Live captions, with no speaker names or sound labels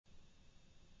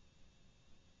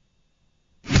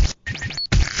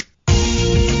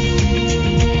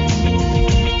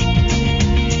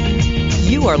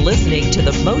are listening to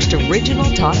the most original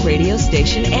talk radio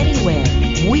station anywhere.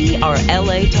 We are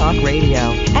LA Talk Radio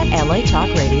at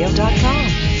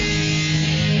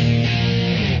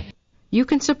latalkradio.com. You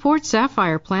can support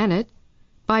Sapphire Planet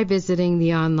by visiting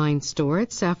the online store at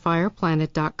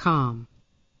sapphireplanet.com.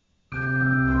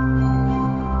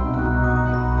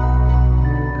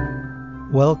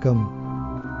 Welcome.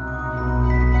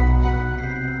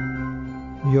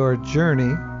 Your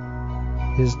journey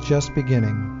is just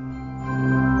beginning.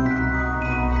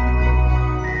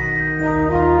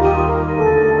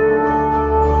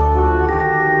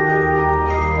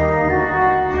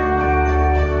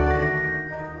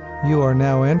 You are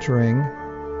now entering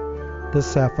the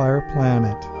Sapphire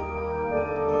Planet.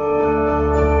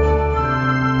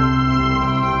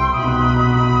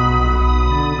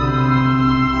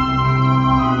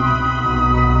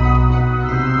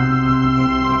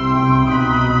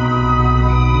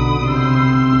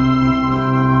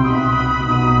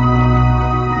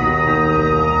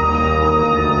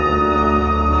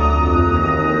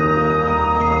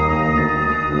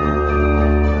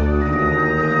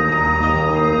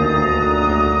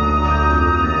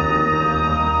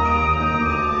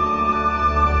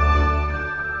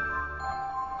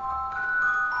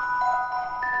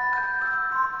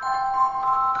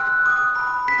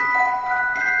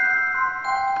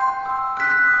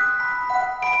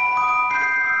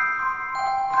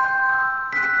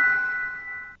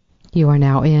 You are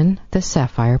now in the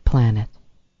Sapphire Planet.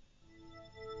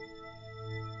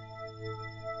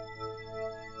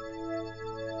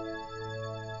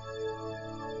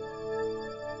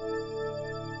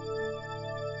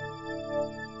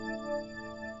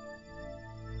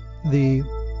 The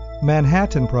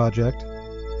Manhattan Project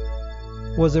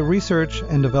was a research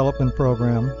and development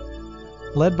program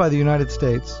led by the United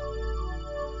States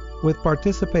with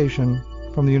participation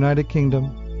from the United Kingdom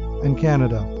and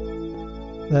Canada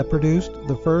that produced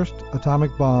the first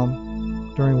atomic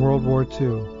bomb during World War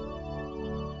II.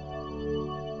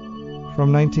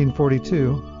 From 1942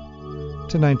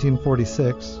 to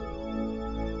 1946,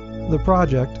 the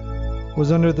project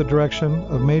was under the direction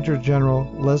of Major General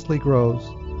Leslie Groves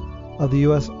of the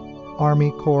U.S.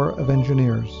 Army Corps of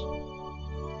Engineers.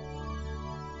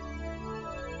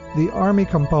 The Army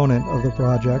component of the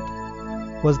project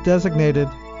was designated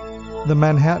the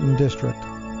Manhattan District.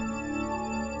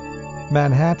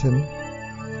 Manhattan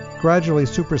gradually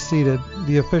superseded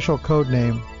the official code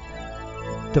name,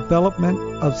 Development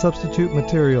of Substitute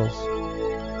Materials,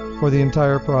 for the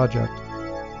entire project.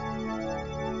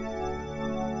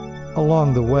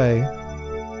 Along the way,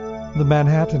 the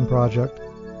Manhattan Project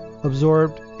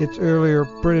absorbed its earlier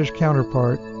British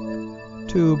counterpart,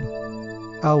 Tube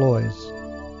Alloys.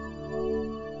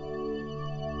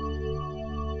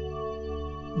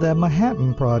 The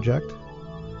Manhattan Project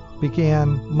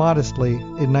began modestly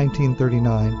in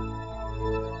 1939,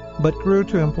 but grew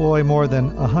to employ more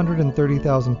than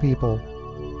 130,000 people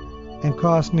and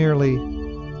cost nearly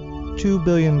 $2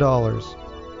 billion,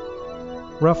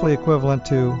 roughly equivalent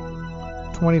to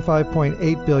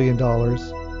 $25.8 billion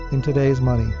in today's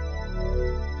money.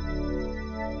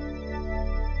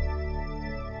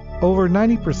 Over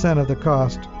 90% of the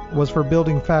cost was for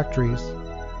building factories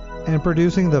and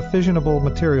producing the fissionable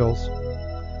materials,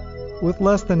 with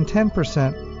less than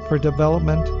 10% for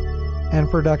development and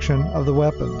production of the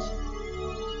weapons.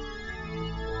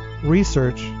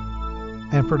 Research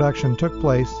and production took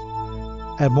place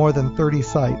at more than 30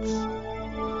 sites,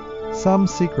 some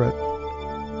secret,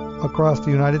 across the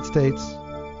United States,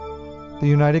 the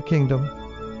United Kingdom,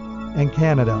 and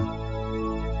Canada.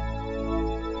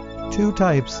 Two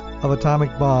types of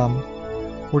atomic bombs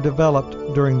were developed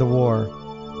during the war.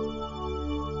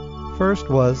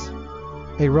 First was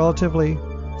a relatively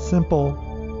simple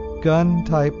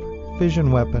gun-type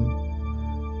fission weapon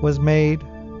was made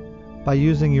by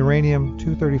using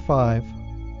uranium-235,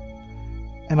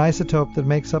 an isotope that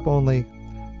makes up only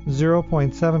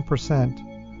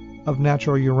 0.7% of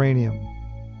natural uranium.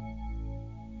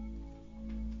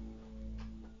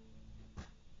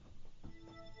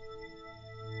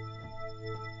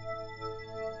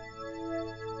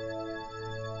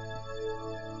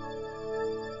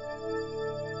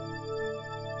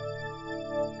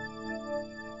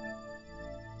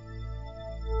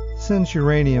 Since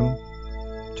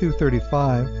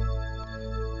uranium-235,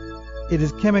 it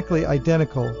is chemically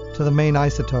identical to the main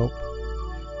isotope,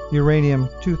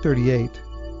 uranium-238,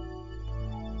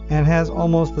 and has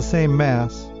almost the same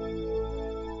mass,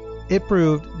 it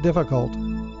proved difficult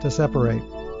to separate.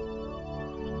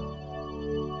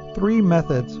 Three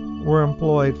methods were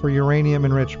employed for uranium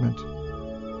enrichment: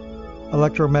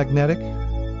 electromagnetic,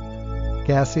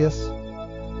 gaseous,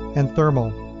 and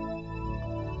thermal.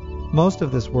 Most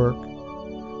of this work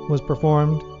was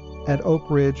performed at Oak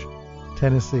Ridge,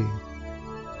 Tennessee.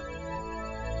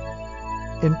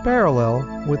 In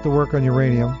parallel with the work on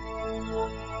uranium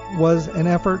was an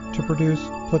effort to produce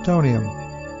plutonium.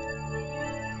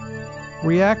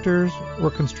 Reactors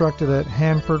were constructed at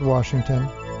Hanford, Washington,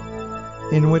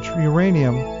 in which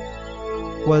uranium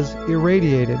was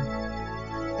irradiated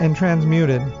and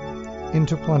transmuted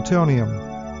into plutonium.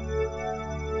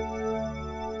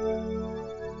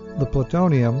 The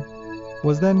plutonium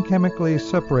was then chemically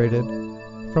separated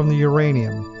from the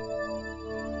uranium.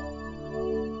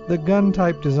 The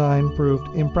gun-type design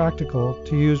proved impractical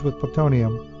to use with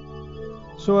plutonium,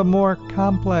 so a more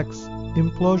complex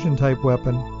implosion-type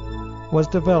weapon was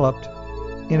developed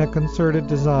in a concerted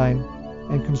design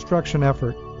and construction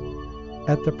effort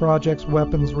at the project's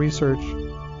Weapons Research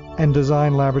and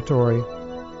Design Laboratory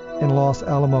in Los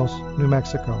Alamos, New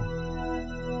Mexico.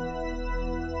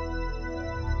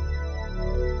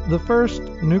 The first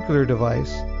nuclear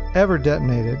device ever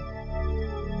detonated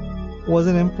was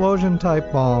an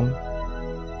implosion-type bomb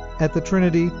at the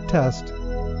Trinity test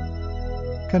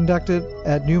conducted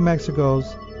at New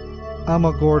Mexico's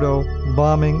Alamogordo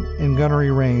Bombing and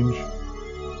Gunnery Range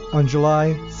on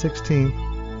July 16,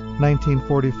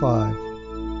 1945.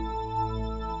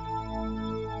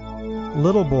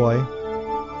 Little Boy,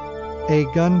 a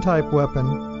gun-type weapon,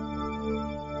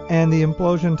 and the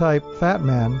implosion-type Fat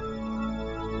Man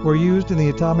were used in the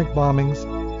atomic bombings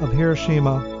of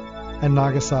Hiroshima and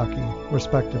Nagasaki,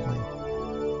 respectively.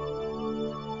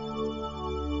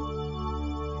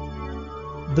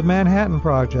 The Manhattan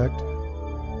Project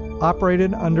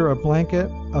operated under a blanket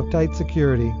of tight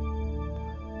security,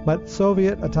 but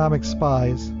Soviet atomic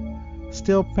spies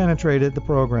still penetrated the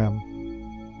program.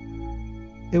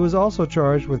 It was also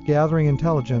charged with gathering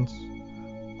intelligence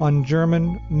on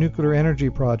German nuclear energy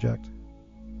project.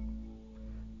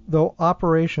 Though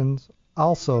Operations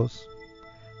Alsos,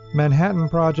 Manhattan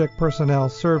Project personnel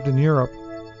served in Europe,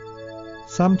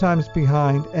 sometimes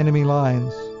behind enemy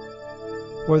lines,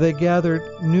 where they gathered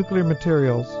nuclear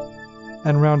materials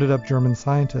and rounded up German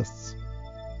scientists.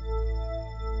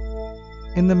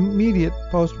 In the immediate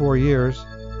post-war years,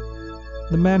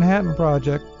 the Manhattan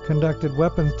Project conducted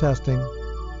weapons testing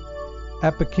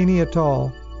at Bikini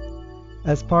Atoll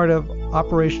as part of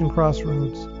Operation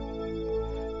Crossroads,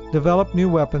 developed new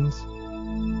weapons,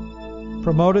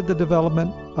 promoted the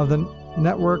development of the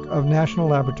network of national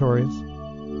laboratories,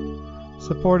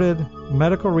 supported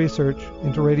medical research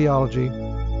into radiology,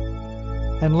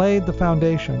 and laid the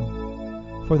foundation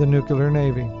for the nuclear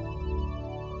navy.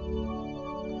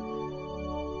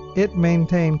 It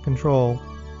maintained control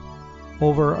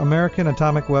over American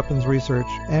atomic weapons research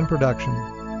and production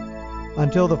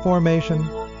until the formation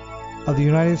of the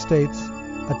United States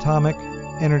Atomic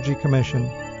Energy Commission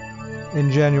in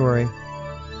January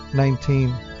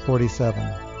 1947.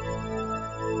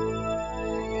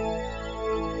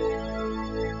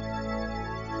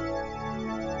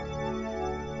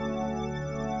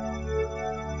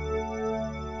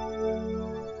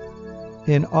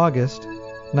 In August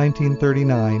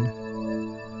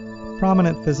 1939,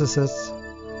 prominent physicists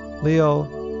Leo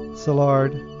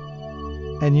Szilard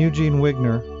and Eugene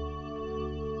Wigner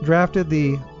drafted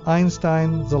the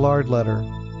Einstein-Szilard letter,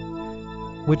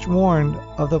 which warned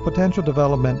of the potential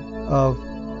development of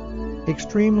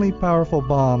extremely powerful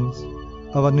bombs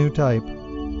of a new type.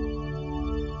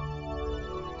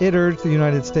 It urged the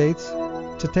United States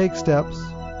to take steps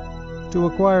to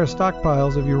acquire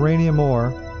stockpiles of uranium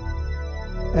ore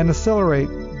and accelerate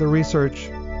the research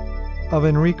of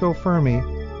Enrico Fermi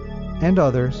and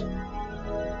others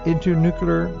into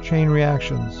nuclear chain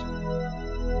reactions.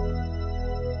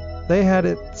 They had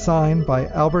it signed by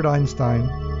Albert Einstein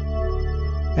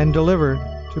and delivered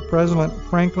to President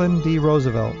Franklin D.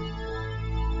 Roosevelt.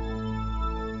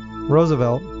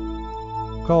 Roosevelt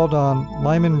called on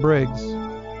Lyman Briggs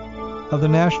of the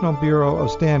National Bureau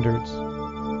of Standards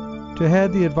to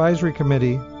head the Advisory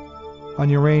Committee on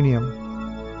Uranium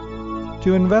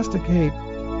to investigate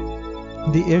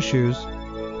the issues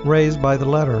raised by the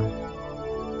letter.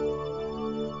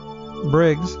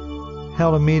 Briggs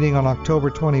held a meeting on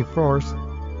October 24,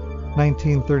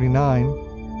 1939,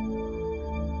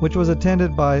 which was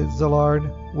attended by Szilard,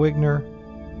 Wigner,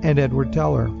 and Edward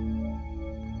Teller.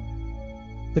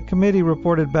 The committee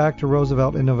reported back to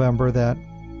Roosevelt in November that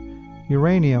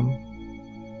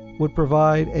uranium would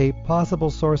provide a possible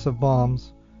source of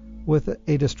bombs with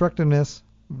a destructiveness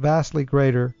vastly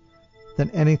greater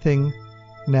than anything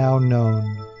now known.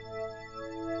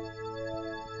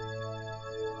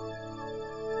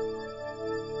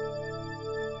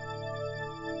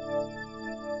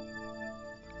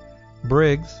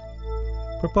 Briggs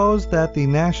proposed that the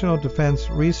National Defense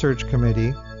Research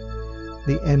Committee,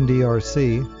 the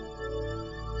NDRC,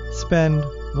 spend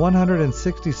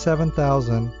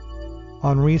 $167,000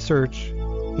 on research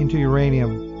into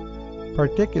uranium,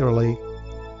 particularly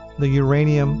the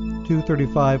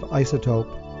uranium-235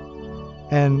 isotope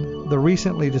and the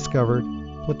recently discovered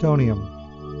plutonium.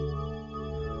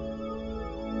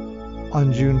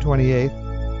 On June 28,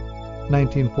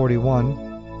 1941,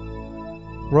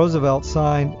 Roosevelt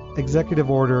signed Executive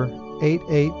Order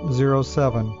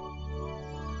 8807,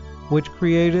 which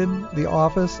created the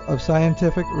Office of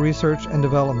Scientific Research and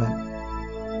Development,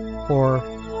 or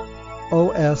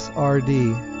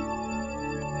OSRD,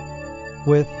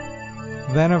 with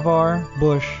Vannevar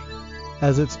Bush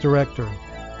as its director.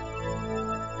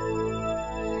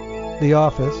 The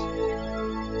office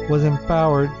was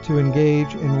empowered to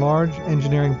engage in large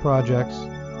engineering projects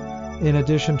in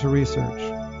addition to research.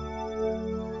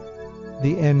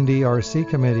 The NDRC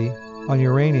Committee on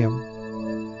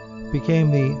Uranium became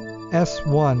the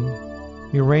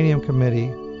S1 Uranium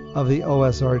Committee of the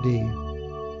OSRD.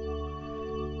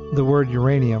 The word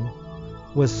uranium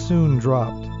was soon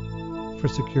dropped for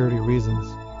security reasons.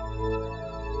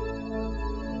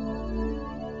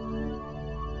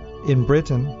 In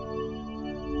Britain,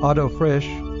 Otto Frisch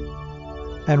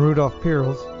and Rudolf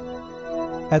Peierls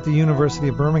at the University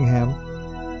of Birmingham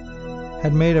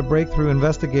had made a breakthrough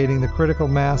investigating the critical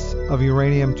mass of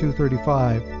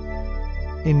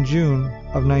uranium-235 in June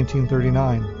of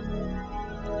 1939.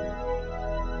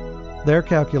 Their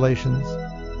calculations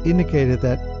indicated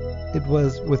that it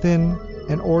was within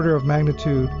an order of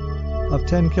magnitude of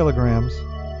 10 kilograms,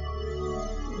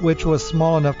 which was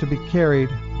small enough to be carried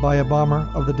by a bomber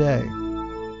of the day.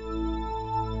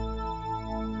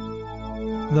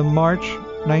 The March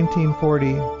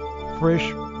 1940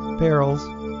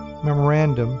 Frisch-Peierls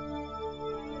Memorandum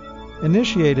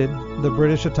initiated the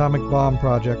British Atomic Bomb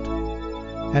Project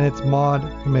and its MAUD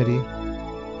Committee,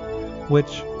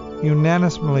 which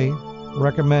unanimously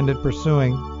recommended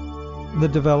pursuing the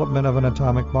development of an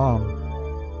atomic bomb.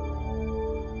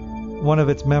 One of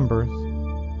its members,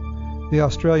 the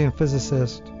Australian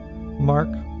physicist Mark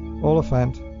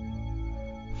Oliphant,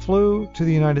 flew to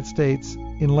the United States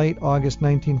in late August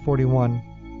 1941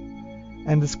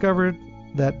 and discovered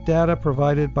that data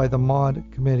provided by the MAUD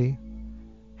Committee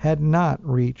had not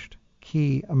reached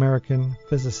key American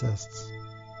physicists.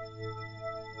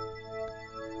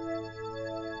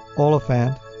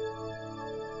 Oliphant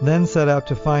then set out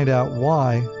to find out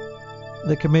why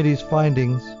the committee's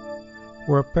findings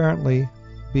were apparently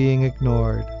being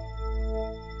ignored.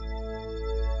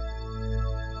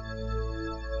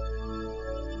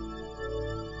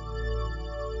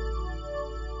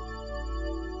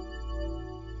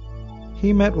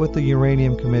 He met with the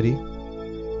Uranium Committee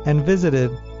and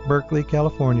visited Berkeley,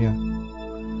 California,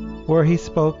 where he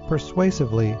spoke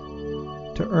persuasively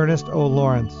to Ernest O.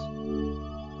 Lawrence.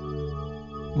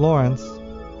 Lawrence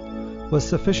was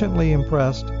sufficiently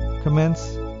impressed to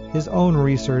commence his own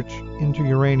research into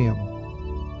uranium.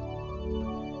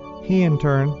 He in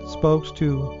turn spoke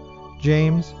to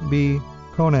James B.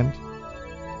 Conant,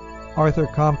 Arthur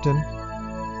Compton,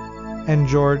 and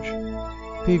George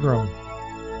Pegram.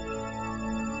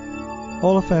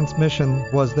 Oliphant's mission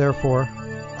was therefore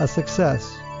a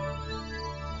success.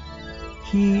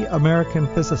 Key American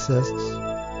physicists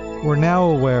were now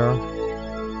aware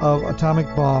of atomic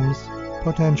bombs'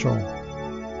 potential.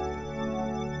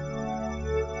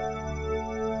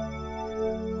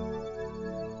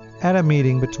 At a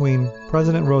meeting between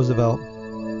President Roosevelt,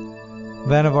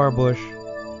 Vannevar Bush,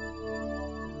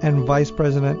 and Vice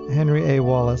President Henry A.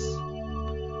 Wallace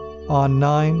on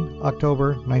 9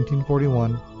 October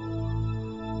 1941,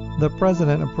 the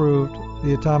President approved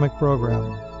the atomic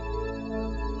program.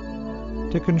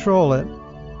 To control it,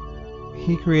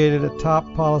 he created a top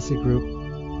policy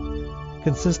group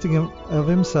consisting of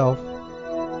himself,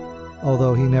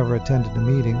 although he never attended the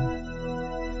meeting,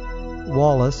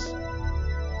 Wallace,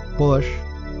 Bush,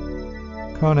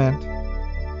 Conant,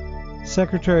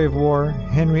 Secretary of War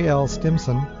Henry L.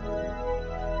 Stimson,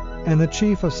 and the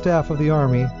Chief of Staff of the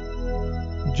Army,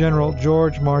 General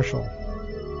George Marshall.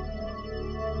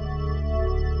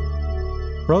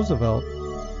 Roosevelt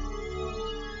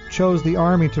chose the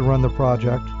Army to run the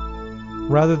project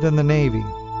rather than the Navy,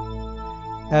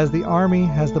 as the Army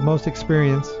has the most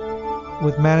experience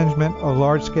with management of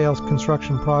large-scale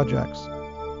construction projects.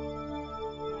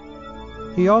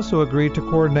 He also agreed to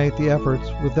coordinate the efforts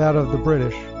with that of the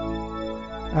British,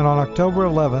 and on October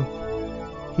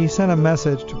 11th, he sent a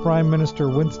message to Prime Minister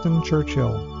Winston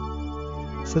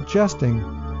Churchill, suggesting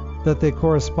that they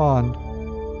correspond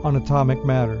on atomic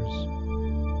matters.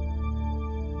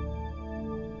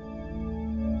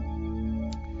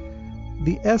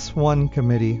 The S1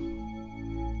 Committee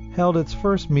held its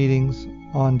first meetings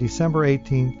on December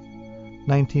 18,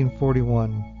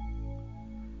 1941,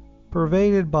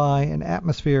 pervaded by an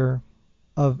atmosphere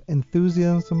of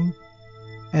enthusiasm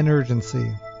and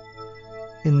urgency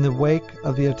in the wake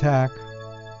of the attack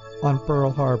on Pearl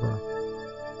Harbor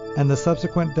and the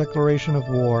subsequent declaration of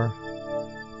war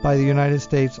by the United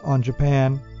States on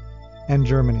Japan and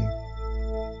Germany.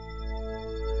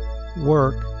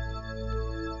 Work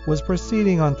was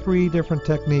proceeding on 3 different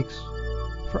techniques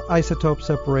for isotope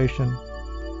separation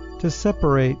to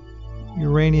separate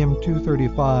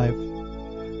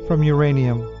uranium-235 from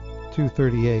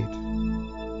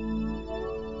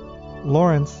uranium-238.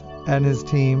 Lawrence and his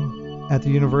team at the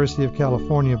University of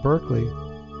California, Berkeley,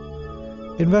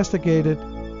 investigated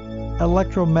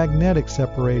electromagnetic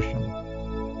separation,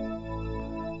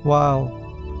 while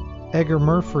Edgar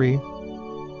Murphy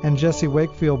and Jesse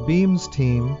Wakefield Beam's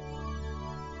team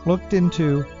looked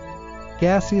into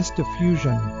gaseous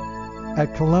diffusion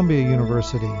at Columbia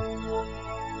University,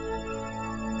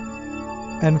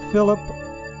 and Philip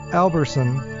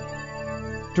Alberson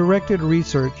directed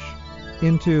research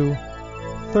into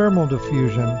thermal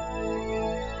diffusion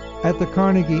at the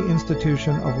Carnegie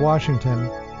Institution of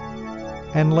Washington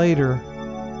and later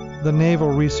the Naval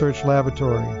Research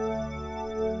Laboratory.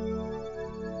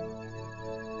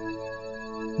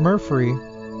 Murphy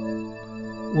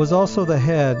was also the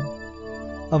head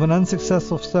of an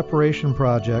unsuccessful separation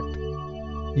project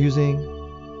using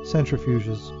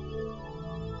centrifuges.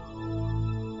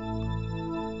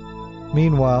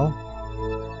 Meanwhile,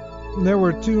 there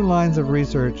were 2 lines of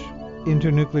research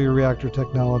into nuclear reactor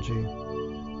technology,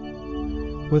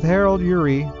 with Harold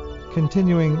Urey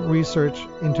continuing research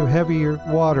into heavier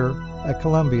water at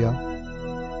Columbia,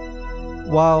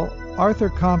 while Arthur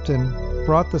Compton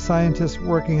brought the scientists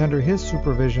working under his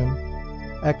supervision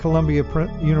at Columbia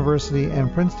University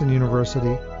and Princeton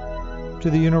University to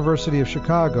the University of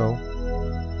Chicago,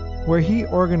 where he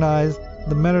organized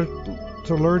the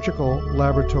Metallurgical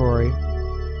Laboratory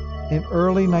in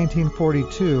early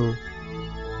 1942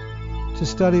 to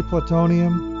study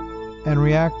plutonium and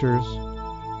reactors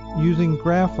using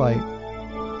graphite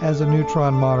as a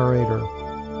neutron moderator.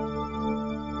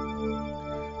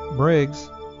 Briggs,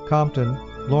 Compton,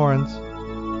 Lawrence,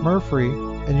 Murphy,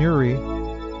 and Urey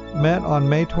met on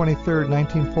May 23,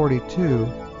 1942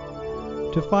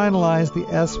 to finalize the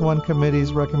S1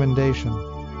 Committee's recommendation,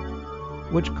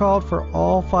 which called for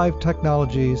all 5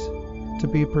 technologies to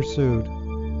be pursued.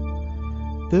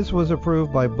 This was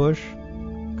approved by Bush,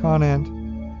 Conant,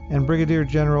 and Brigadier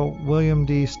General William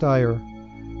D. Steyer,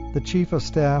 the Chief of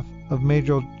Staff of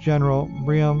Major General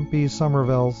Brigham B.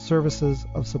 Somervell's Services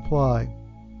of Supply,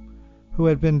 who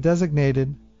had been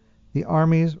designated the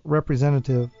Army's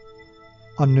representative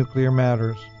on nuclear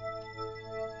matters.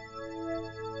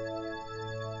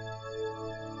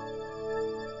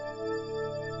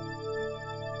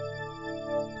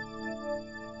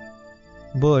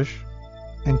 Bush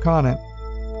and Conant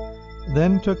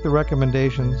then took the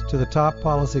recommendations to the top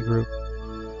policy group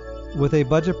with a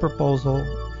budget proposal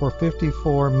for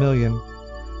 $54 million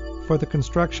for the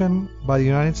construction by the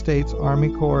United States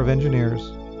Army Corps of Engineers,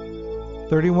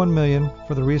 $31 million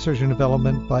for the research and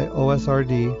development by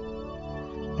OSRD,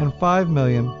 and $5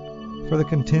 million for the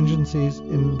contingencies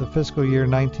in the fiscal year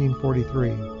 1943.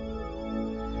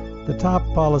 The top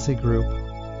policy group,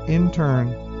 in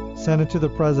turn, sent it to the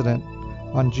President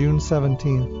on June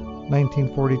 17,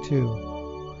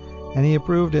 1942, and he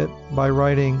approved it by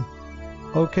writing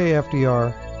 "OK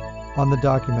FDR" on the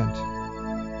document.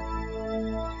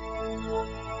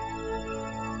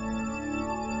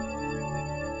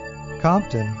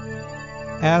 Compton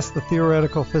asked the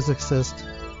theoretical physicist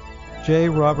J.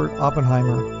 Robert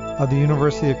Oppenheimer of the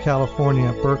University of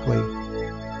California, Berkeley,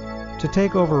 to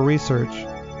take over research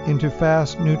into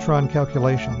fast neutron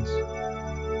calculations,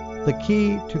 the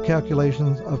key to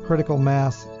calculations of critical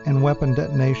mass and weapon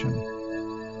detonation,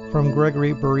 from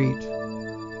Gregory Barrett,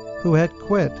 who had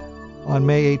quit on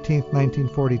May 18,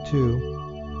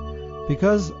 1942,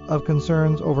 because of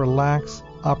concerns over lax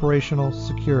operational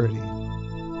security.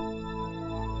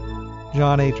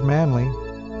 John H. Manley,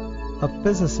 a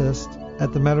physicist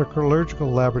at the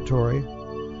Metallurgical Laboratory,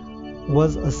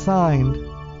 was assigned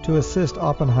to assist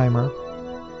Oppenheimer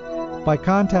by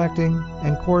contacting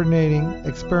and coordinating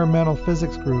experimental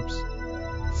physics groups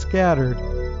scattered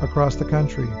across the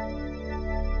country.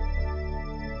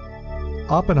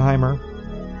 Oppenheimer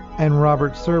and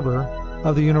Robert Serber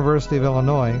of the University of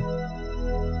Illinois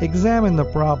examined the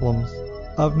problems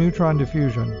of neutron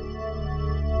diffusion,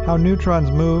 how neutrons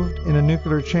moved in a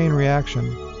nuclear chain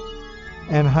reaction,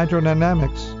 and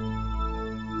hydrodynamics,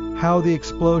 how the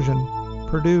explosion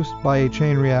produced by a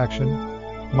chain reaction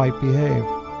might behave.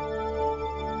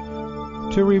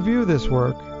 To review this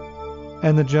work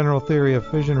and the general theory of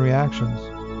fission reactions,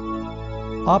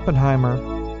 Oppenheimer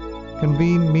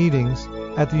convened meetings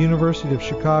at the University of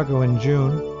Chicago in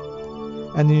June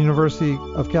and the University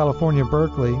of California,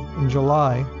 Berkeley in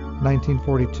July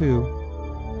 1942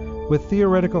 with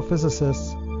theoretical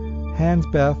physicists Hans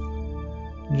Bethe,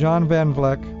 John Van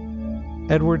Vleck,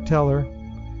 Edward Teller,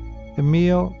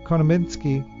 Emil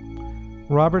Konominski,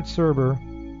 Robert Serber,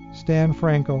 Stan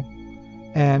Frankel,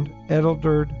 and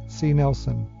Edelgard C.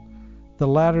 Nelson, the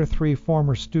latter three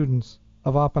former students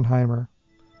of Oppenheimer,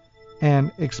 and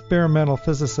experimental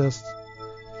physicists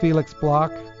Felix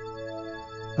Bloch,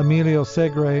 Emilio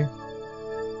Segre,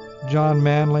 John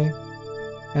Manley,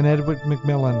 and Edward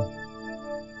McMillan.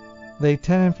 They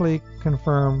tentatively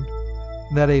confirmed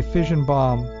that a fission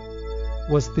bomb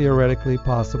was theoretically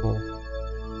possible.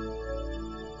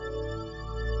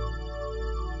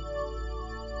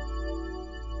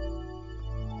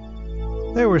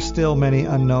 There were still many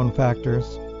unknown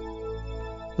factors.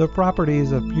 The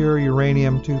properties of pure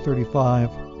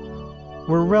uranium-235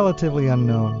 were relatively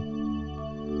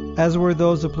unknown, as were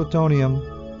those of plutonium,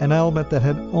 an element that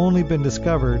had only been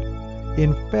discovered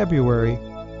in February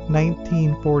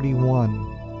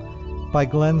 1941 by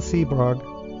Glenn Seaborg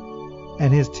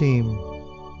and his team.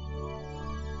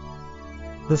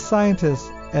 The scientists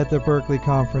at the Berkeley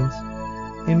conference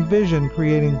envisioned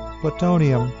creating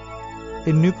plutonium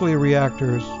in nuclear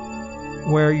reactors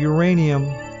where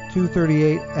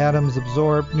uranium-238 atoms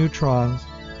absorbed neutrons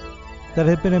that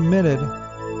had been emitted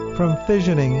from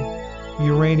fissioning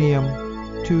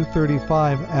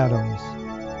uranium-235 atoms.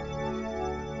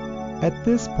 At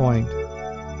this point,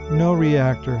 no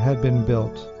reactor had been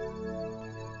built,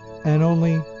 and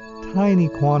only tiny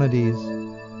quantities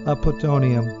of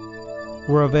plutonium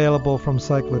were available from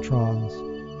cyclotrons.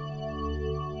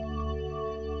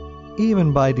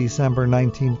 Even by December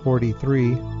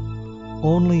 1943,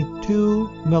 only 2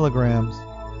 milligrams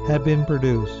had been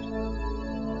produced.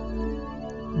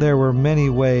 There were many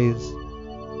ways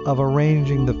of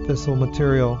arranging the fissile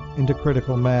material into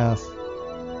critical mass.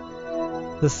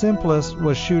 The simplest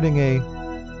was shooting a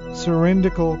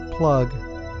cylindrical plug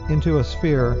into a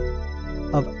sphere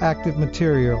of active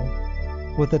material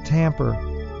with a tamper,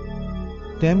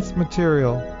 dense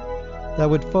material that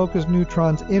would focus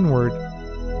neutrons inward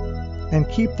and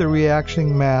keep the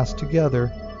reaction mass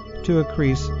together to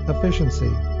increase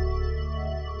efficiency.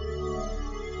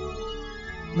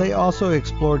 They also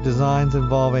explored designs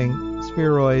involving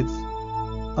spheroids,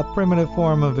 a primitive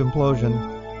form of implosion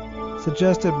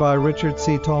suggested by Richard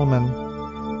C. Tolman,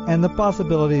 and the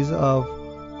possibilities of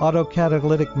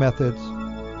autocatalytic methods,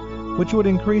 which would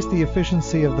increase the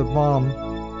efficiency of the bomb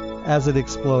as it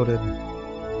exploded.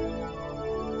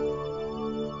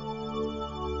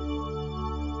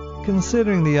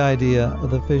 Considering the idea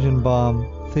of the fission bomb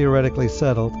theoretically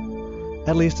settled,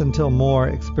 at least until more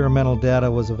experimental data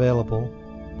was available,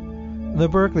 the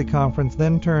Berkeley conference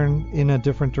then turned in a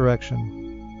different direction.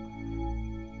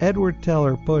 Edward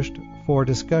Teller pushed for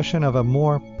discussion of a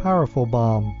more powerful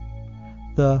bomb,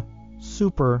 the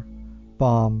super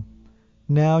bomb,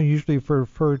 now usually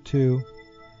referred to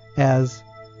as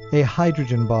a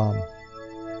hydrogen bomb,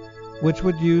 which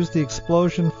would use the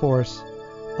explosion force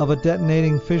of a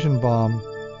detonating fission bomb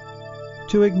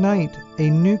to ignite a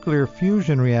nuclear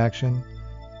fusion reaction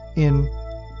in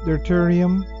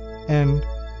deuterium and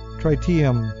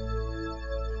tritium.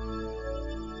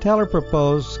 Teller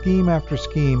proposed scheme after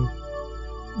scheme,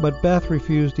 but Bethe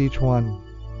refused each one.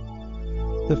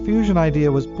 The fusion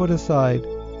idea was put aside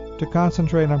to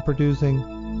concentrate on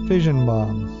producing fission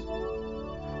bombs.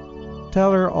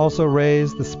 Teller also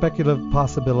raised the speculative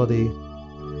possibility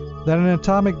that an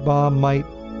atomic bomb might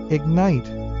ignite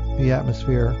the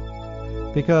atmosphere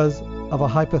because of a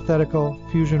hypothetical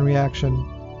fusion reaction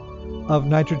of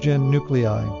nitrogen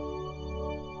nuclei.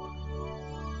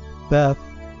 Bethe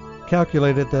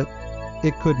calculated that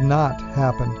it could not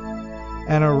happen,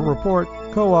 and a report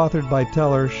co-authored by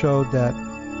Teller showed that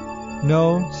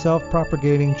no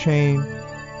self-propagating chain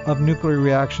of nuclear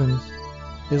reactions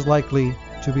is likely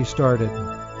to be started.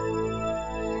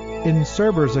 In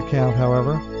Serber's account,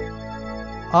 however,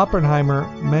 Oppenheimer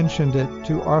mentioned it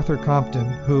to Arthur Compton,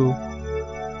 who,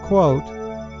 quote,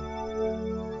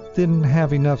 didn't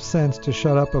have enough sense to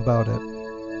shut up about it,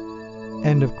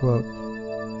 end of quote.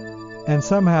 And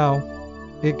somehow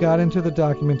it got into the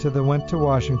document that went to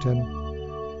Washington,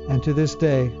 and to this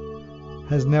day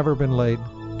has never been laid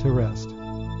to rest.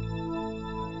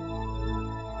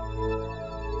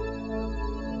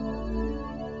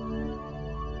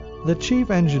 The chief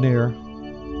engineer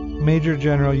Major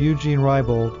General Eugene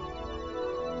Rybold,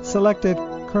 selected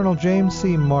Colonel James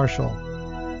C. Marshall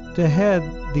to head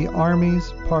the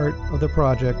Army's part of the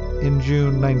project in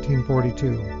June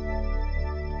 1942.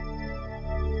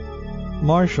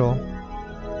 Marshall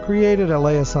created a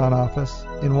liaison office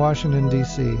in Washington,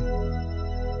 D.C.,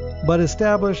 but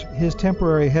established his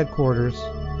temporary headquarters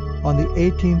on the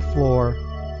 18th floor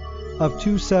of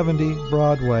 270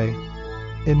 Broadway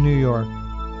in New York,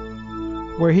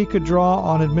 where he could draw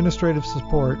on administrative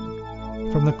support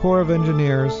from the Corps of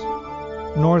Engineers,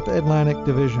 North Atlantic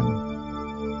Division.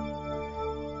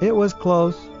 It was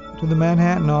close to the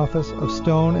Manhattan office of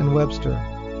Stone and Webster,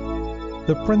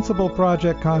 the principal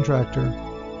project contractor,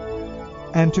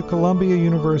 and to Columbia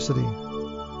University.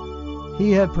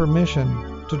 He had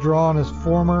permission to draw on his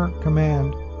former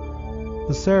command,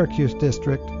 the Syracuse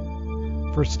District,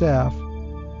 for staff,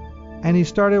 and he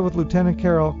started with Lieutenant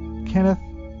Colonel Kenneth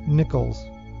Nichols,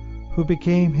 who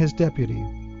became his deputy.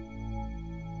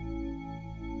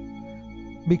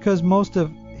 Because most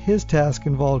of his task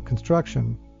involved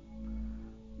construction,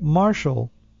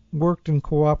 Marshall worked in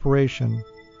cooperation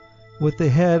with the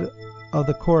head of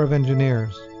the Corps of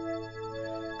Engineers,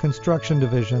 Construction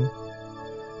Division,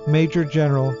 Major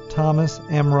General Thomas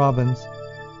M. Robbins,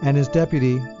 and his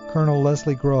deputy, Colonel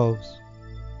Leslie Groves.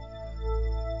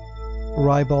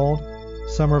 Rybold,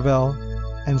 Somervell,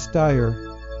 and Steyer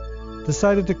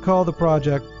decided to call the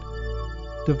project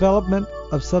Development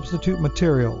of Substitute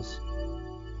Materials,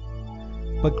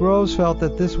 but Groves felt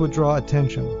that this would draw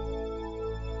attention.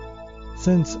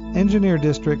 Since engineer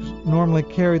districts normally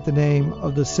carried the name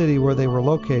of the city where they were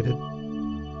located,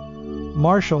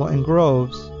 Marshall and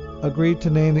Groves agreed to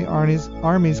name the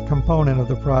Army's component of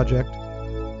the project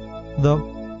the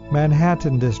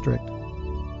Manhattan District.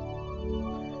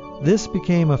 This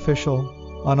became official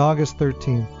on August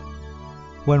 13th,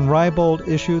 when Rybold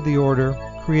issued the order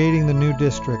creating the new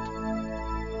district.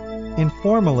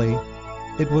 Informally,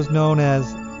 it was known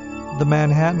as the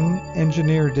Manhattan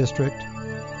Engineer District,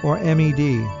 or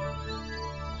MED.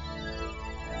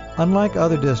 Unlike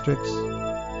other districts,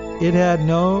 it had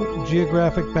no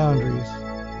geographic boundaries,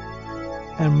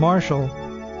 and Marshall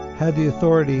had the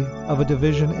authority of a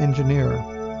division engineer.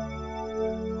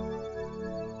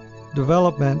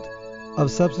 Development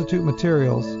of Substitute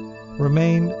Materials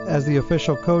remained as the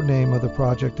official code name of the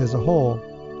project as a whole,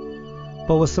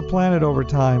 but was supplanted over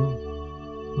time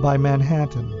by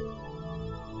Manhattan.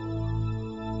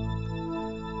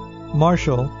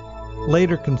 Marshall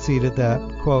later conceded that,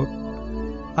 quote,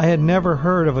 "I had never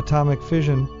heard of atomic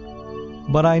fission,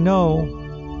 but I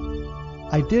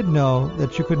did know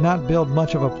that you could not build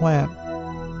much of a plant,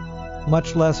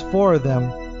 much less 4 of them,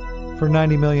 for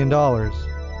 $90 million.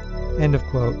 End of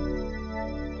quote.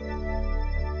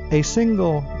 A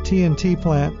single TNT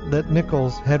plant that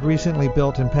Nichols had recently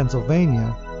built in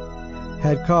Pennsylvania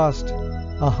had cost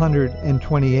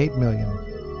 $128 million.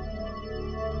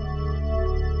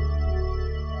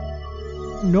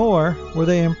 Nor were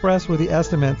they impressed with the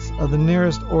estimates of the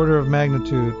nearest order of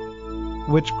magnitude,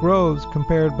 which Groves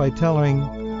compared by telling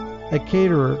a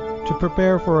caterer to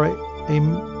prepare for a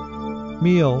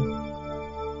meal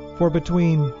for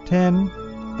between 10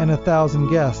 and 1,000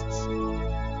 guests.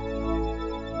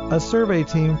 A survey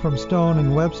team from Stone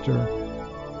and Webster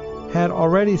had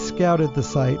already scouted the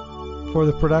site for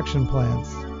the production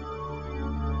plants.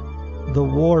 The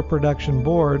War Production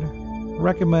Board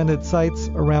recommended sites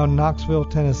around Knoxville,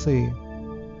 Tennessee,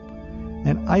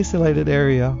 an isolated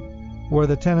area where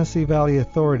the Tennessee Valley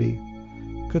Authority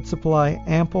could supply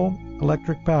ample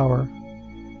electric power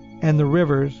and the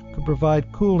rivers could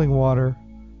provide cooling water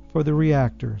for the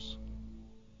reactors.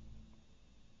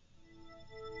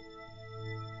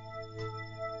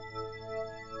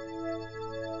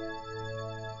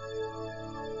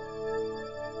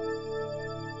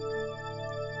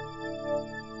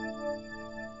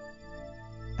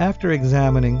 After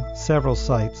examining several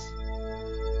sites,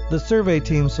 the survey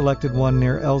team selected one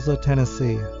near Elza,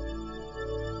 Tennessee.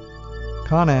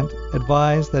 Conant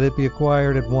advised that it be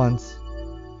acquired at once,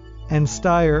 and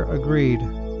Steyer agreed.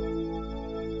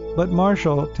 But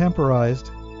Marshall temporized,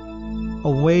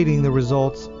 awaiting the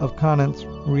results of Conant's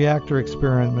reactor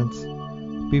experiments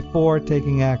before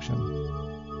taking action.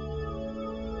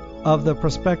 Of the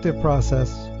prospective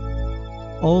process,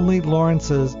 only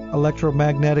Lawrence's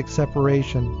electromagnetic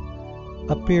separation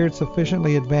appeared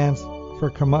sufficiently advanced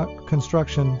for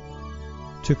construction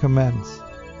to commence.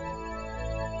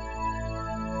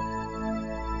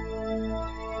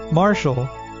 Marshall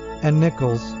and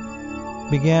Nichols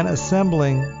began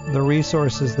assembling the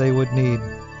resources they would need.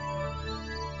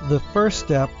 The first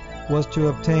step was to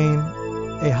obtain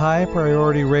a high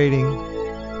priority rating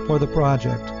for the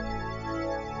project.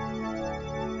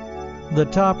 The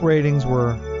top ratings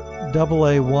were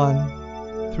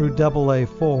AA1 through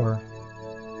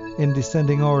AA4 in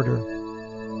descending order,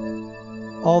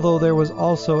 although there was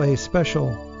also a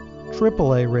special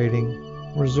AAA rating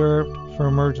reserved for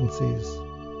emergencies.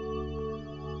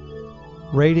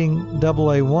 Rating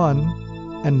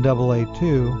AA1 and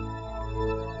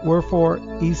AA2 were for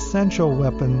essential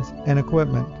weapons and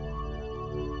equipment.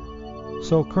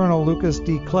 So Colonel Lucas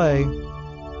D. Clay,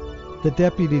 the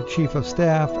Deputy Chief of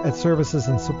Staff at Services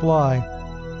and Supply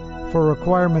for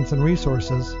Requirements and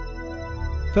Resources,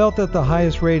 felt that the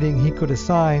highest rating he could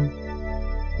assign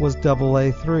was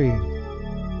AA3,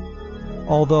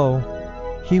 although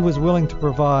he was willing to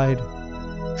provide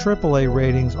AAA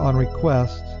ratings on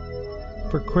request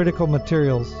for critical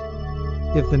materials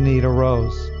if the need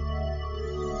arose.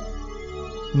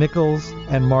 Nichols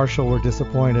and Marshall were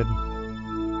disappointed.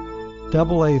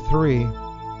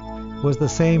 AA3 was the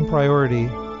same priority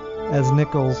as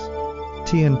Nichols'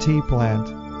 TNT plant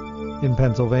in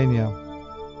Pennsylvania.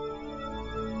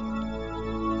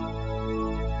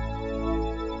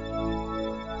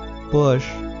 Bush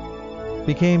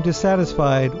became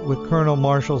dissatisfied with Colonel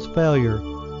Marshall's failure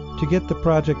to get the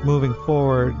project moving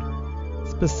forward,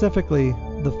 specifically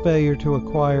the failure to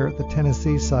acquire the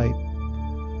Tennessee site,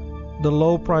 the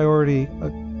low priority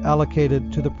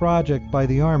allocated to the project by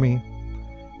the Army,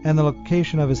 and the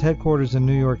location of his headquarters in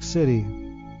New York City.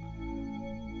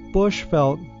 Bush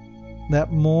felt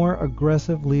that more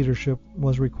aggressive leadership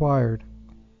was required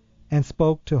and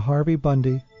spoke to Harvey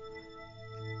Bundy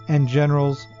and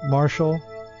Generals Marshall,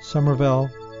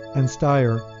 Somervell, and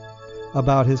Steyer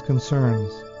about his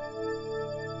concerns.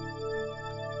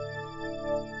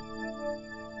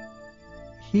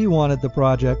 He wanted the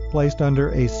project placed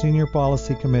under a senior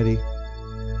policy committee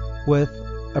with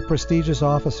a prestigious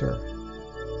officer,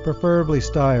 preferably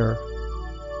Steyer,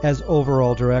 as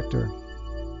overall director.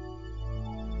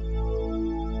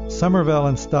 Somervell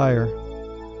and Steyer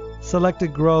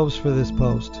selected Groves for this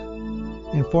post,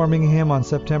 informing him on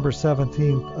September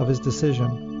 17th of his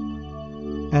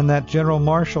decision, and that General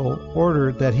Marshall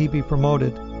ordered that he be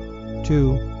promoted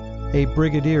to a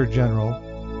brigadier general,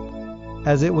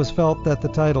 as it was felt that the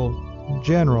title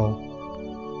general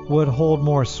would hold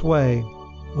more sway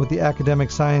with the academic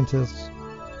scientists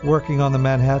working on the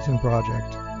Manhattan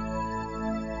Project.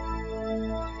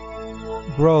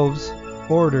 Groves'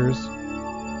 orders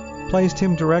placed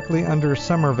him directly under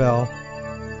Somervell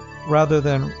rather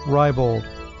than Rybold,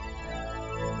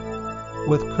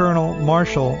 with Colonel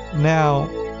Marshall now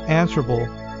answerable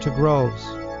to Groves.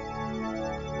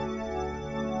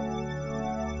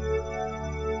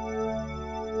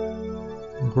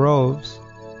 Groves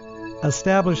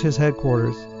established his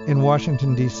headquarters in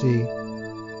Washington, D.C.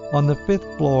 on the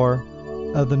 5th floor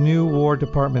of the new War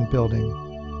Department building,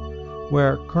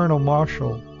 where Colonel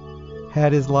Marshall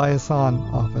had his liaison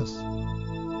office.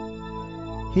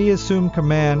 He assumed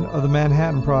command of the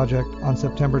Manhattan Project on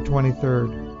September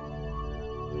 23rd.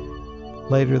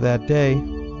 Later that day,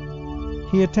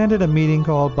 he attended a meeting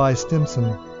called by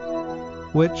Stimson,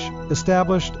 which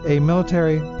established a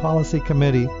military policy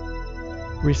committee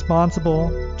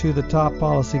responsible to the top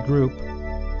policy group,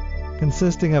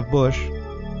 consisting of Bush,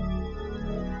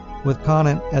 with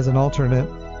Conant as an alternate,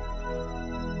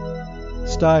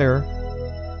 Steyer,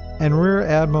 and Rear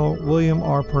Admiral William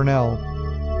R. Purnell.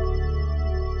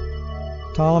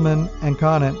 Tolman and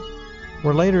Conant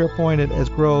were later appointed as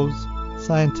Groves'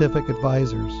 scientific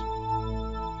advisors.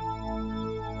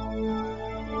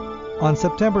 On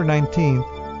September 19th,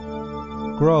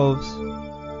 Groves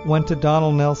went to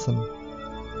Donald Nelson,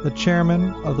 the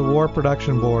chairman of the War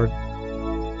Production Board,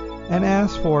 and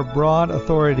asked for broad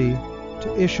authority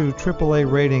to issue AAA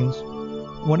ratings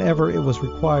whenever it was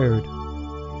required.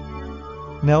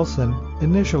 Nelson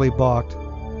initially balked,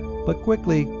 but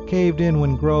quickly caved in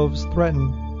when Groves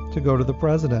threatened to go to the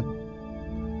president.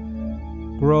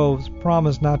 Groves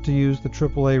promised not to use the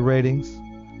AAA ratings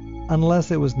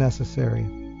unless it was necessary.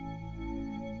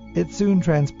 It soon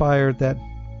transpired that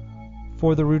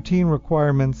for the routine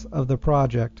requirements of the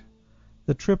project,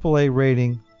 the AAA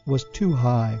rating was too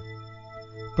high,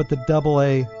 but the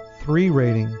AA3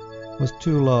 rating was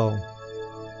too low.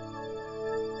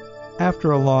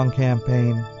 After a long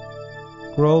campaign,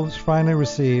 Groves finally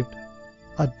received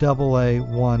a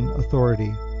AA1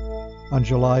 authority on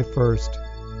July 1st,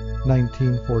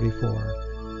 1944.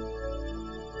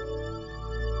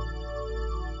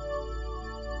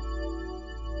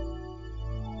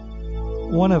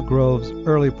 One of Groves'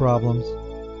 early problems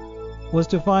was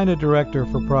to find a director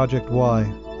for Project Y.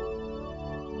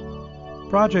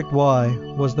 Project Y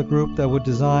was the group that would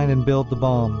design and build the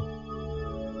bomb.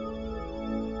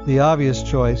 The obvious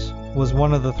choice was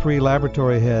one of the three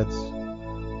laboratory heads,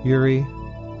 Urey,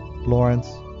 Lawrence,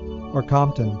 or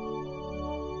Compton.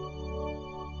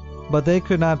 But they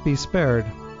could not be spared.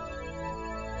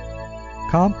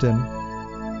 Compton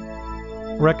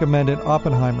recommended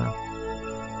Oppenheimer,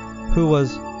 who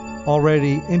was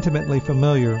already intimately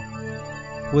familiar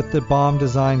with the bomb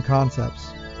design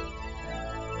concepts.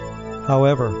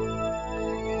 However,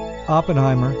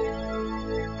 Oppenheimer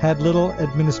had little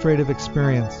administrative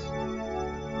experience,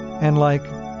 and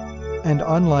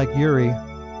unlike Urey,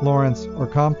 Lawrence, or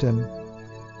Compton,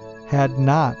 had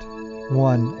not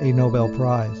won a Nobel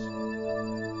Prize,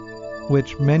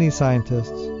 which many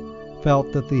scientists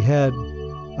felt that the head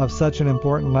of such an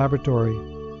important laboratory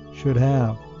should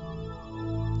have.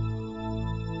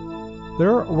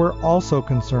 There were also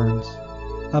concerns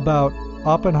about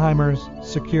Oppenheimer's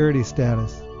security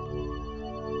status,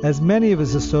 as many of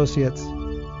his associates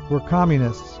were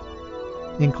communists,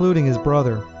 including his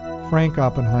brother, Frank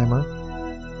Oppenheimer,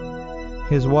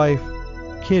 his wife,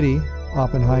 Kitty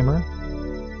Oppenheimer,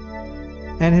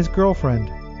 and his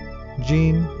girlfriend,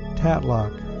 Jean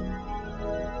Tatlock.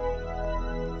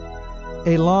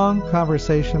 A long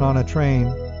conversation on a train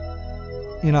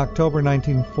in October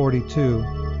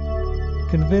 1942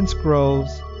 convinced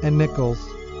Groves and Nichols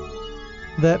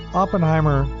that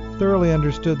Oppenheimer thoroughly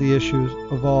understood the issues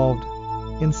involved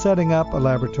in setting up a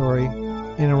laboratory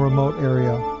in a remote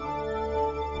area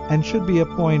and should be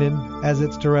appointed as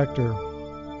its director.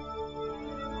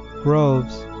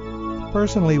 Groves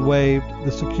personally waived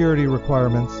the security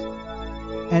requirements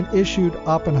and issued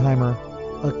Oppenheimer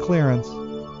a clearance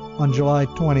on July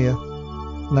 20th,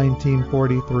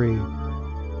 1943.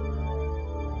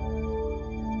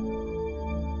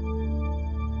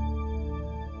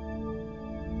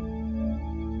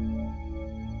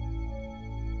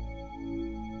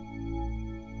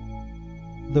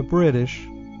 The British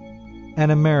and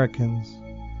Americans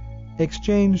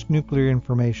exchanged nuclear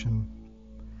information,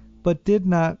 but did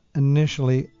not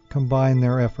initially combine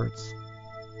their efforts.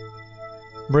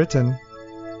 Britain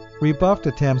rebuffed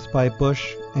attempts by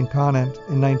Bush and Conant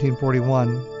in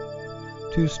 1941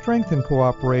 to strengthen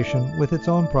cooperation with its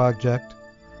own project,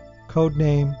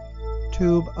 codename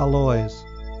Tube Alloys.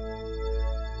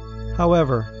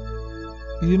 However,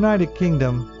 the United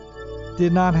Kingdom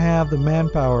did not have the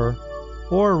manpower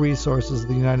or resources of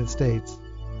the United States,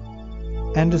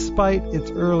 and despite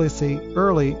its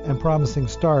early and promising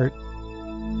start,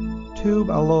 Tube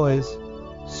Alloys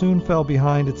soon fell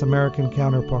behind its American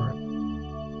counterpart.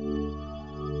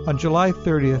 On July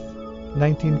 30th,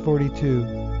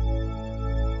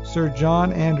 1942, Sir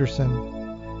John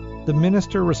Anderson, the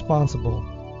minister responsible,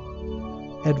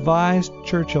 advised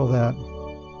Churchill that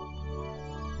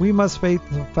we must face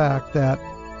the fact that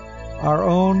our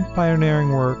own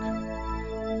pioneering work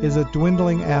is a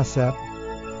dwindling asset,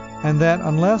 and that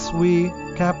unless we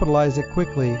capitalize it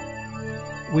quickly,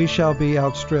 we shall be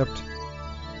outstripped.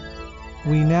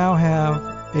 We now have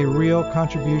a real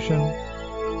contribution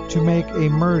to make a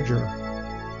merger.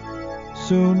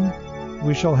 Soon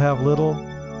we shall have little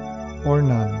or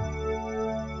none.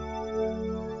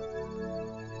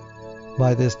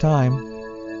 By this time,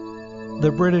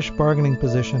 the British bargaining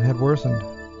position had worsened.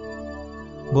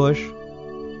 Bush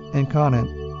and Conant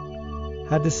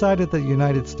had decided that the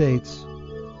United States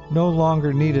no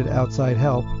longer needed outside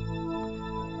help,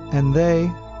 and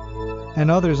they and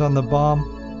others on the Bomb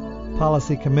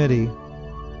Policy Committee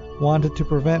wanted to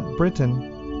prevent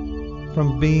Britain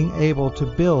from being able to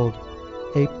build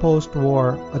a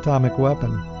post-war atomic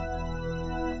weapon.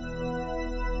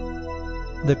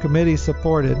 The committee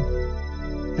supported,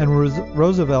 and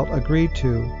Roosevelt agreed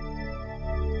to,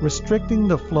 restricting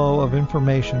the flow of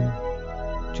information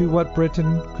to what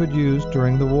Britain could use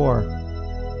during the war,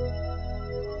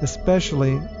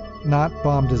 especially not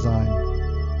bomb design,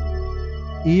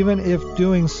 even if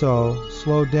doing so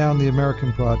slowed down the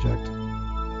American project.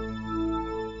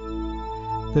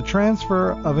 The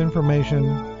transfer of information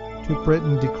to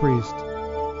Britain decreased.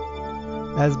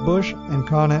 As Bush and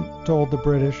Conant told the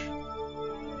British,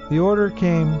 the order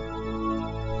came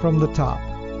from the top.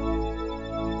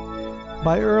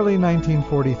 By early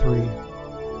 1943,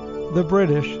 the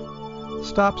British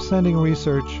stopped sending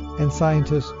research and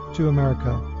scientists to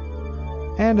America,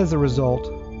 and as a result,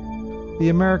 the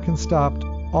Americans stopped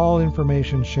all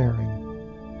information sharing.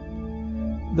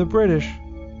 The British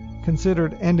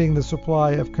considered ending the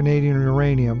supply of Canadian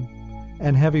uranium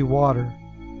and heavy water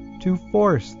to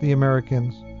force the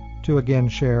Americans to again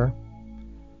share,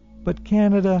 but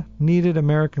Canada needed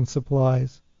American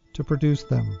supplies to produce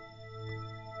them.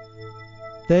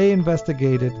 They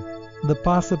investigated the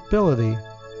possibility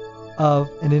of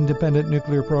an independent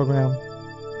nuclear program,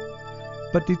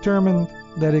 but determined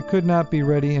that it could not be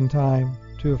ready in time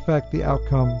to affect the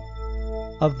outcome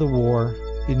of the war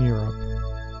in Europe.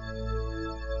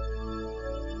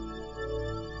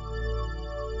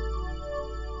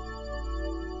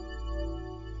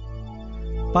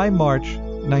 By March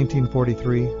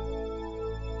 1943,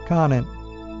 Conant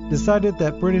decided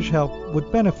that British help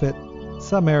would benefit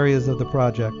some areas of the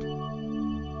project.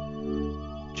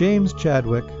 James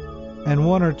Chadwick and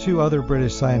one or two other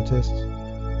British scientists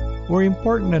were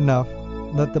important enough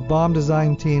that the bomb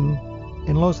design team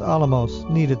in Los Alamos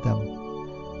needed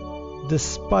them,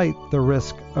 despite the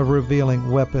risk of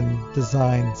revealing weapon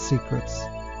design secrets.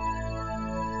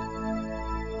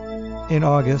 In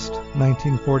August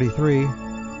 1943,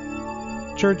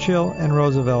 Churchill and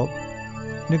Roosevelt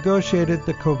negotiated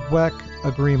the Quebec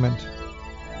Agreement,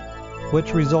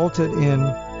 which resulted in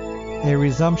a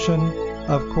resumption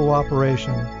of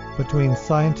cooperation between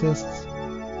scientists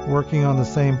working on the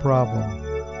same problem.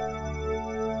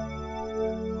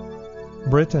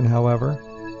 Britain, however,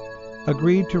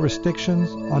 agreed to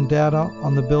restrictions on data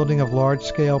on the building of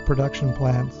large-scale production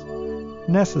plants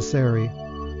necessary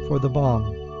for the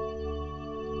bomb.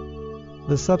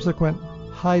 The subsequent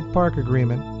Hyde Park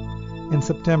Agreement in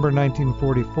September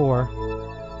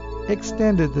 1944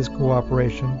 extended this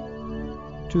cooperation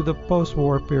to the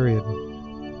post-war period.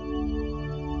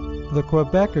 The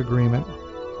Quebec Agreement,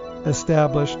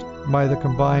 established by the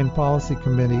Combined Policy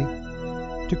Committee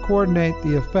to coordinate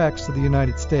the effects of the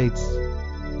United States,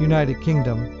 United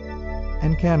Kingdom,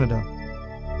 and Canada.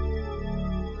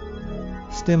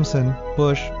 Stimson,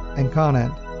 Bush, and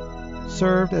Conant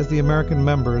served as the American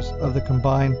members of the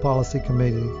Combined Policy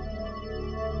Committee.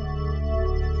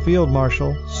 Field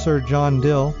Marshal Sir John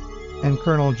Dill and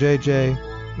Colonel J.J.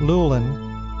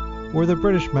 Llewellyn were the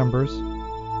British members,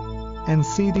 and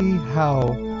C.D.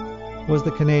 Howe was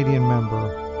the Canadian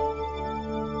member.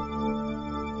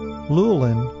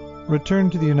 Llewellyn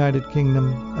returned to the United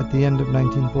Kingdom at the end of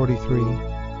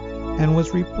 1943 and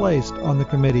was replaced on the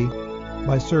committee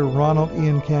by Sir Ronald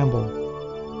Ian Campbell,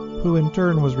 who in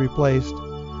turn was replaced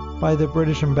by the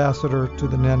British ambassador to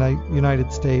the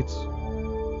United States,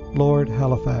 Lord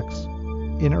Halifax,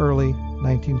 in early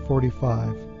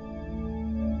 1945.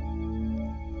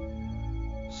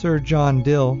 Sir John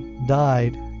Dill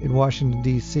died in Washington,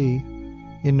 D.C.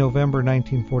 in November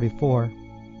 1944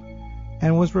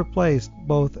 and was replaced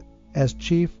both as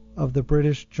Chief of the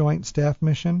British Joint Staff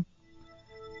Mission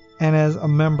and as a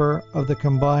member of the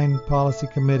Combined Policy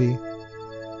Committee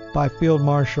by Field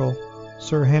Marshal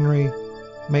Sir Henry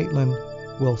Maitland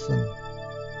Wilson.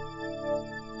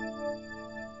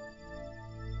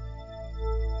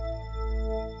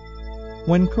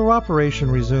 When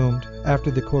cooperation resumed after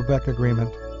the Quebec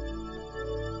Agreement,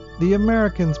 the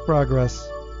Americans' progress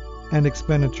and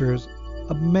expenditures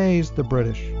amazed the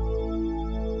British.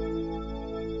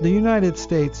 The United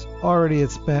States already had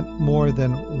spent more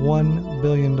than $1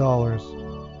 billion.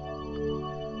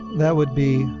 That would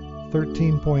be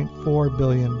 $13.4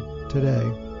 billion today.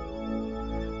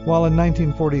 While in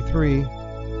 1943,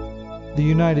 the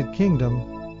United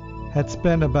Kingdom had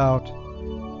spent about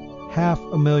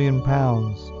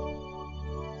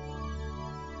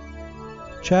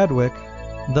 £500,000. Chadwick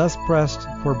thus pressed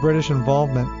for British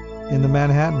involvement in the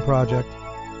Manhattan Project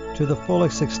to the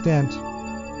fullest extent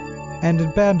and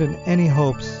abandoned any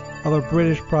hopes of a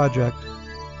British project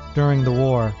during the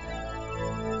war.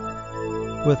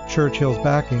 With Churchill's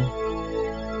backing,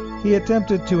 he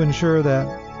attempted to ensure that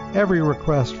every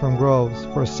request from Groves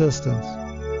for assistance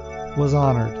was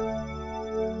honored.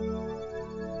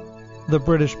 The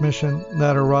British mission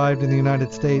that arrived in the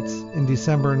United States in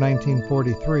December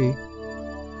 1943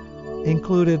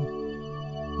 included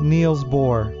Niels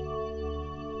Bohr,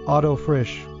 Otto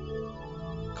Frisch,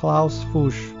 Klaus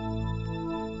Fuchs,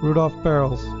 Rudolf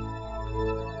Barrels,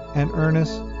 and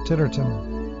Ernest Titterton.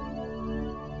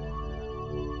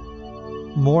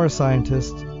 More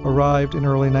scientists arrived in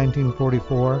early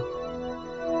 1944,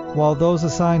 while those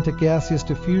assigned to gaseous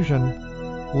diffusion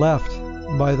left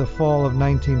by the fall of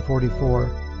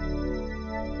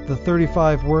 1944. The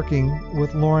 35 working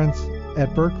with Lawrence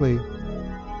at Berkeley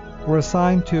were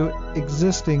assigned to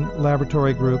existing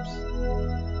laboratory groups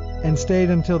and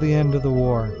stayed until the end of the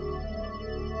war.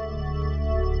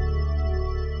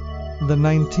 The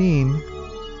 19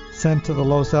 sent to the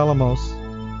Los Alamos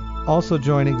also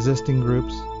joined existing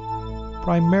groups,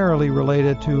 primarily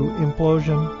related to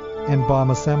implosion and bomb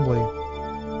assembly,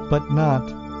 but not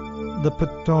the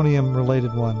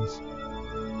plutonium-related ones.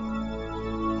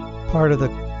 Part of the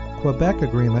Quebec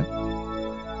Agreement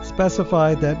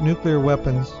specified that nuclear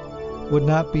weapons would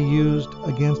not be used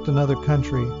against another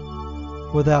country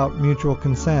without mutual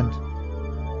consent,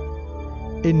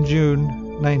 In June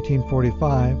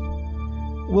 1945,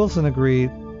 Wilson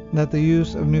agreed that the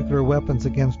use of nuclear weapons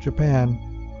against Japan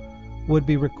would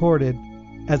be recorded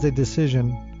as a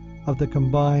decision of the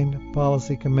Combined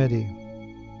Policy Committee.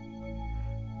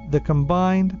 The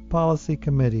Combined Policy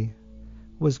Committee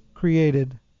was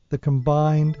created the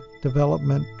Combined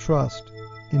Development Trust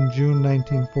in June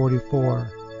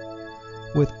 1944,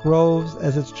 with Groves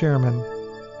as its chairman,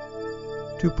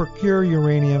 to procure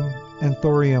uranium and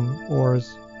thorium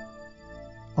ores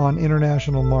on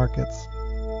international markets.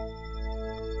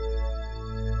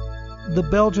 The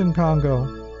Belgian Congo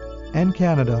and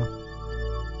Canada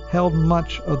held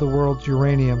much of the world's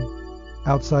uranium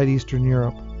outside Eastern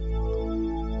Europe,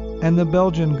 and the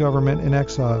Belgian government in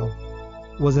exile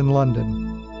was in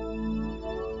London.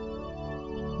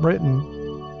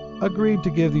 Britain agreed to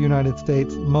give the United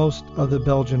States most of the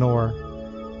Belgian ore,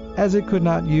 as it could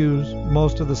not use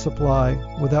most of the supply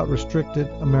without restricted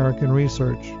American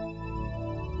research.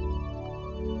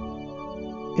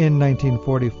 In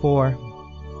 1944,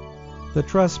 the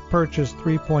Trust purchased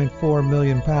 3.4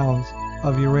 million pounds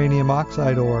of uranium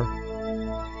oxide ore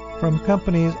from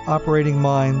companies operating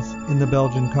mines in the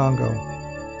Belgian Congo.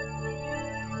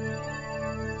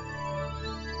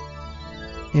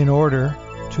 In order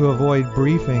to avoid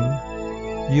briefing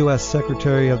U.S.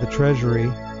 Secretary of the Treasury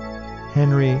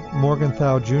Henry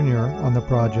Morgenthau Jr. on the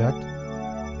project,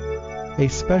 a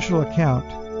special account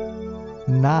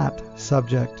not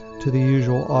subject to the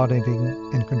usual auditing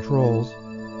and controls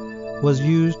was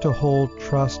used to hold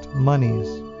trust monies.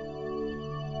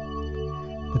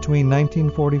 Between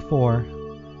 1944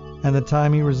 and the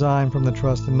time he resigned from the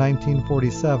trust in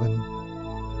 1947,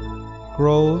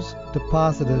 Groves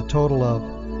deposited a total of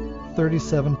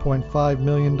 $37.5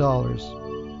 million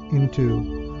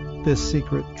into this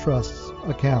secret trust's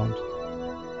account.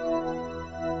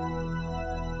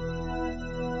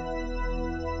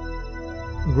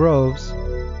 Groves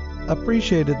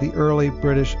appreciated the early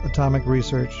British atomic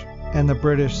research and the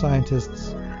British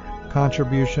scientists'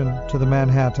 contribution to the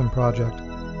Manhattan Project,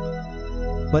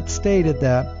 but stated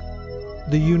that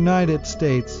the United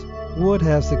States would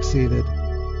have succeeded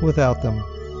without them.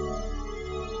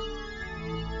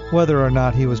 Whether or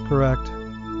not he was correct,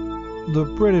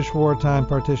 the British wartime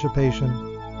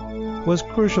participation was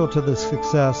crucial to the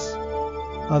success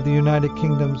of the United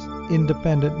Kingdom's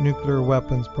independent nuclear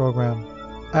weapons program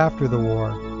after the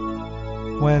war,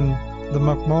 when the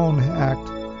McMahon Act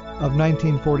of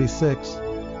 1946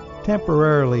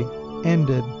 temporarily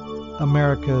ended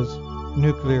America's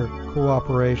nuclear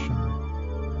cooperation.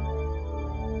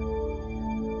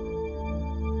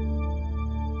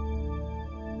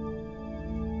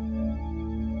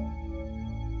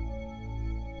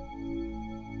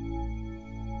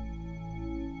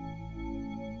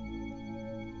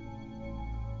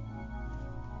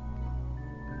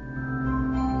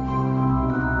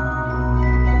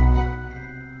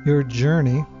 Your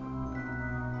journey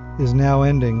is now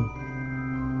ending.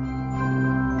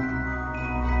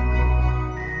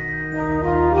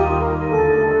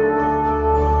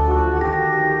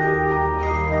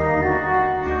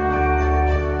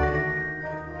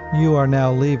 You are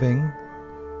now leaving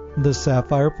the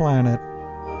Sapphire Planet.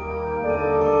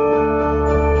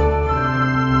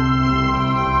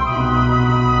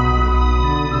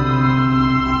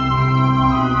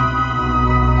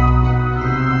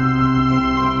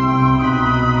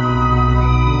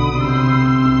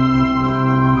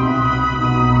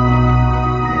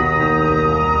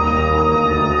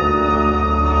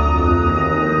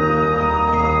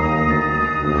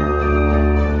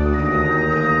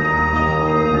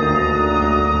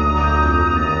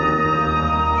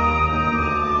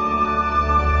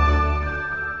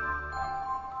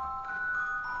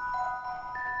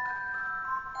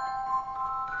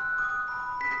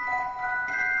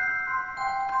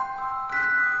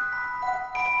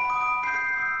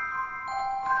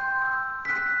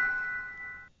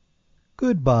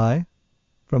 Goodbye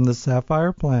from the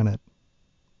Sapphire Planet.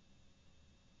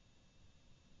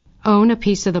 Own a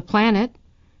piece of the planet?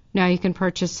 Now you can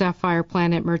purchase Sapphire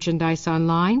Planet merchandise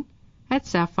online at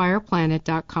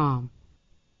sapphireplanet.com.